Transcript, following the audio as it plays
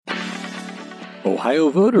Ohio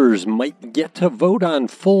voters might get to vote on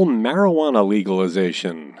full marijuana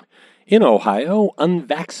legalization. In Ohio,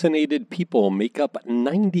 unvaccinated people make up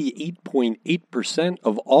 98.8%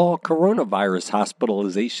 of all coronavirus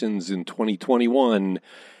hospitalizations in 2021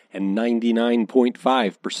 and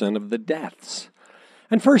 99.5% of the deaths.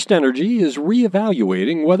 And First Energy is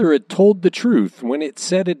reevaluating whether it told the truth when it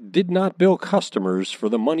said it did not bill customers for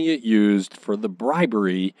the money it used for the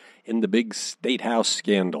bribery in the big State House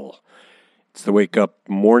scandal. It's the Wake Up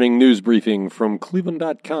Morning News Briefing from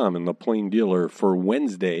Cleveland.com and the Plain Dealer for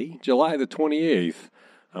Wednesday, July the 28th.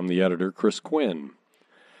 I'm the editor, Chris Quinn.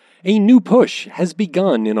 A new push has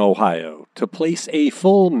begun in Ohio to place a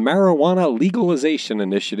full marijuana legalization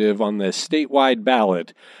initiative on the statewide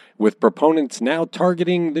ballot, with proponents now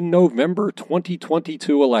targeting the November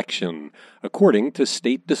 2022 election, according to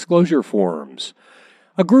state disclosure forms.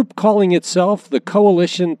 A group calling itself the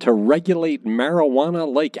Coalition to Regulate Marijuana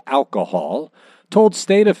Like Alcohol told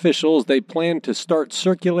state officials they plan to start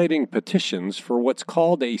circulating petitions for what's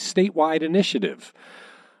called a statewide initiative,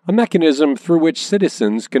 a mechanism through which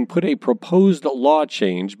citizens can put a proposed law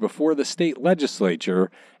change before the state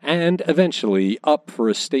legislature and eventually up for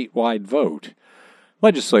a statewide vote.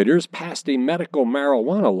 Legislators passed a medical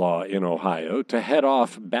marijuana law in Ohio to head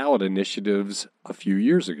off ballot initiatives a few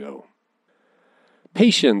years ago.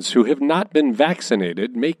 Patients who have not been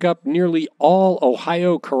vaccinated make up nearly all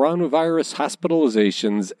Ohio coronavirus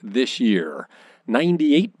hospitalizations this year,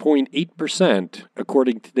 98.8%,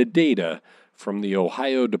 according to the data from the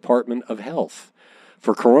Ohio Department of Health.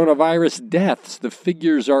 For coronavirus deaths, the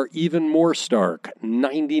figures are even more stark.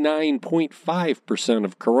 99.5%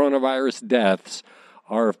 of coronavirus deaths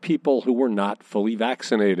are of people who were not fully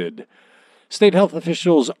vaccinated. State health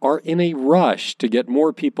officials are in a rush to get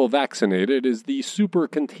more people vaccinated as the super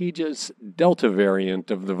contagious Delta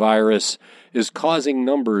variant of the virus is causing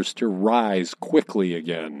numbers to rise quickly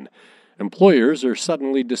again. Employers are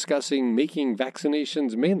suddenly discussing making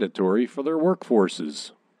vaccinations mandatory for their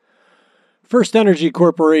workforces. First Energy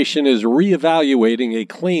Corporation is reevaluating a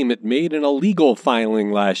claim it made in a legal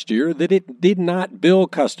filing last year that it did not bill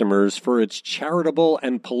customers for its charitable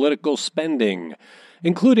and political spending,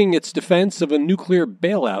 including its defense of a nuclear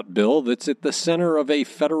bailout bill that's at the center of a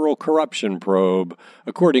federal corruption probe,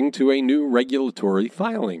 according to a new regulatory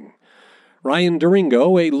filing. Ryan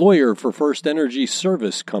Duringo, a lawyer for First Energy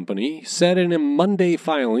Service Company, said in a Monday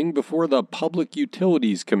filing before the Public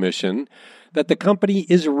Utilities Commission that the company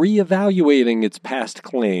is reevaluating its past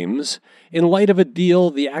claims in light of a deal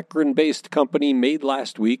the Akron-based company made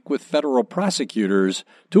last week with federal prosecutors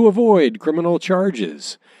to avoid criminal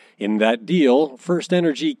charges. In that deal, First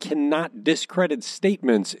Energy cannot discredit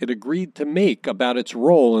statements it agreed to make about its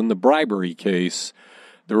role in the bribery case.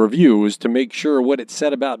 The review is to make sure what it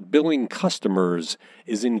said about billing customers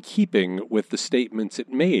is in keeping with the statements it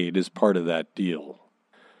made as part of that deal.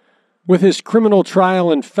 With his criminal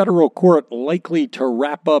trial in federal court likely to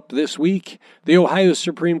wrap up this week, the Ohio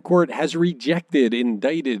Supreme Court has rejected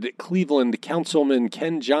indicted Cleveland Councilman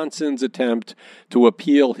Ken Johnson's attempt to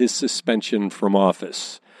appeal his suspension from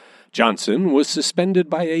office. Johnson was suspended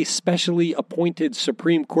by a specially appointed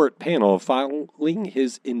Supreme Court panel following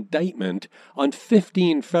his indictment on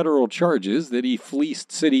 15 federal charges that he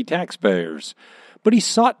fleeced city taxpayers, but he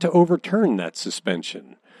sought to overturn that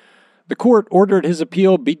suspension. The court ordered his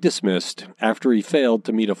appeal be dismissed after he failed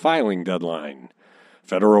to meet a filing deadline.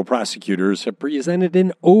 Federal prosecutors have presented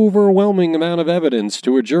an overwhelming amount of evidence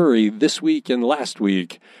to a jury this week and last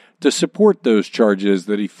week to support those charges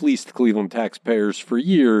that he fleeced Cleveland taxpayers for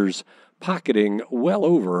years, pocketing well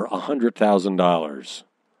over $100,000.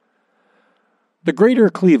 The Greater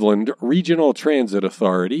Cleveland Regional Transit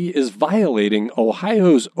Authority is violating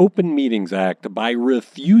Ohio's Open Meetings Act by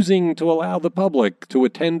refusing to allow the public to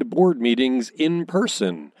attend board meetings in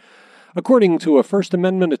person, according to a First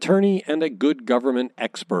Amendment attorney and a good government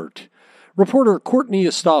expert. Reporter Courtney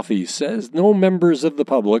Astolfi says no members of the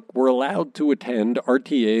public were allowed to attend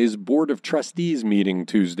RTA's Board of Trustees meeting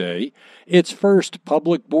Tuesday, its first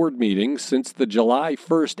public board meeting since the July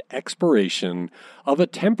 1st expiration of a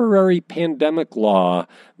temporary pandemic law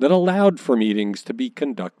that allowed for meetings to be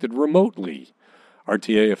conducted remotely.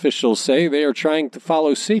 RTA officials say they are trying to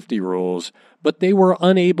follow safety rules, but they were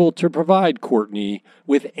unable to provide Courtney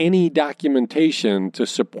with any documentation to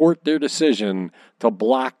support their decision to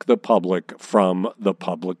block the public from the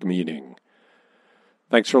public meeting.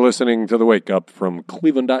 Thanks for listening to The Wake Up from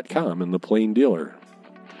Cleveland.com and the Plain Dealer.